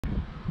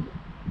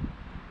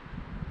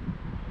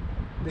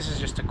This is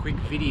just a quick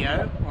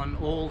video on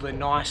all the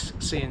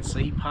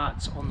NiceCNC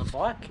parts on the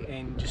bike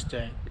and just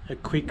a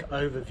quick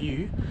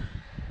overview.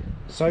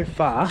 So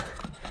far,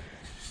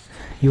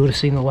 you would have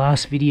seen the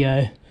last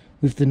video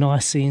with the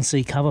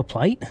NiceCNC cover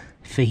plate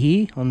for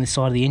here on this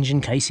side of the engine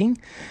casing.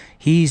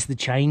 Here's the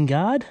chain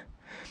guard.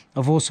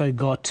 I've also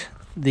got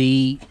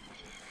the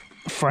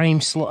frame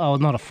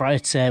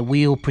it's a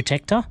wheel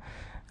protector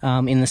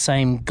in the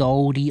same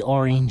goldy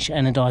orange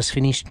anodized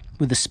finish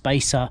with a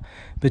spacer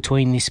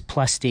between this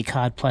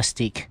hard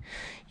plastic,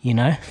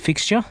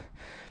 fixture.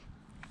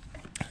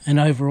 And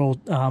overall,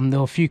 there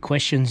were a few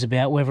questions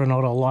about whether or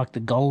not I like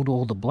the gold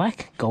or the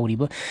black,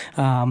 but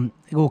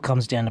it all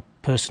comes down to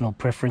personal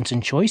preference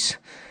and choice.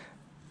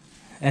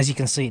 As you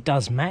can see, it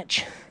does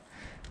match.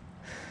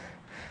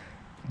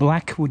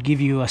 Black would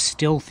give you a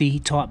stealthy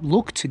type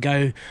look to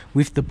go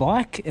with the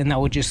bike, and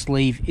that would just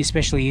leave,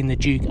 especially in the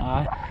Duke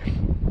R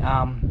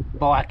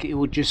bike, it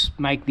would just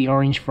make the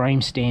orange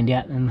frame stand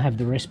out and have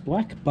the rest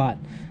black. But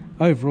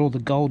overall, the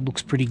gold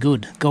looks pretty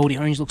good. Goldy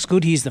orange looks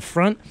good. Here's the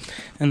front,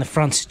 and the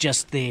front's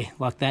just there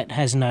like that.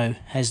 Has no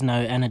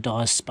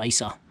anodized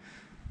spacer.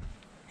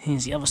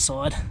 Here's the other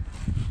side.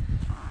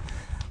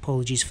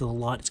 Apologies for the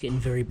light; it's getting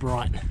very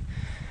bright.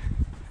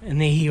 And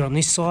there, here on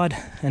this side,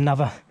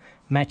 another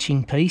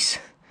matching piece.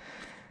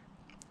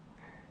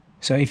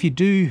 So if you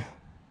do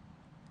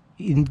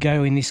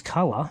go in this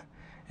colour,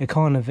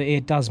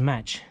 it does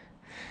match.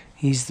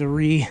 Here's the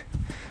rear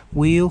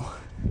wheel,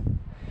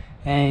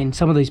 and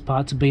some of these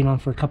parts have been on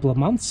for a couple of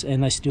months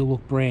and they still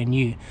look brand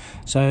new.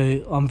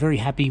 So I'm very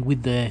happy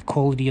with the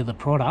quality of the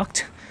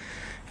product,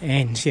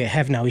 and yeah,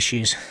 have no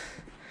issues.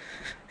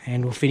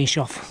 And we'll finish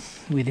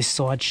off with this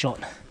side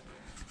shot.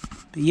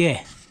 But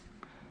yeah,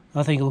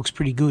 I think it looks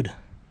pretty good.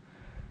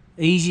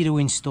 Easy to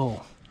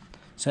install.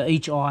 So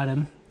each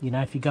item,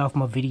 if you go off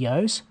my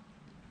videos,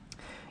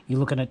 you're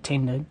looking at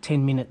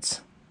 10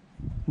 minutes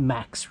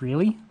max,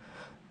 really.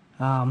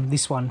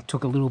 This one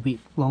took a little bit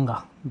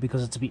longer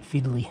because it's a bit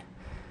fiddly.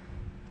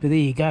 But there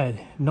you go,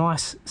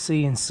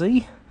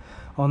 NiceCNC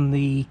on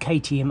the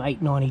KTM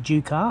 890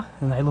 Duke R,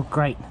 and they look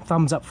great.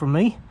 Thumbs up from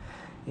me,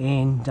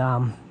 and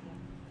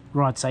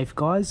ride safe,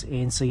 guys,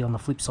 and see you on the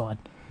flip side.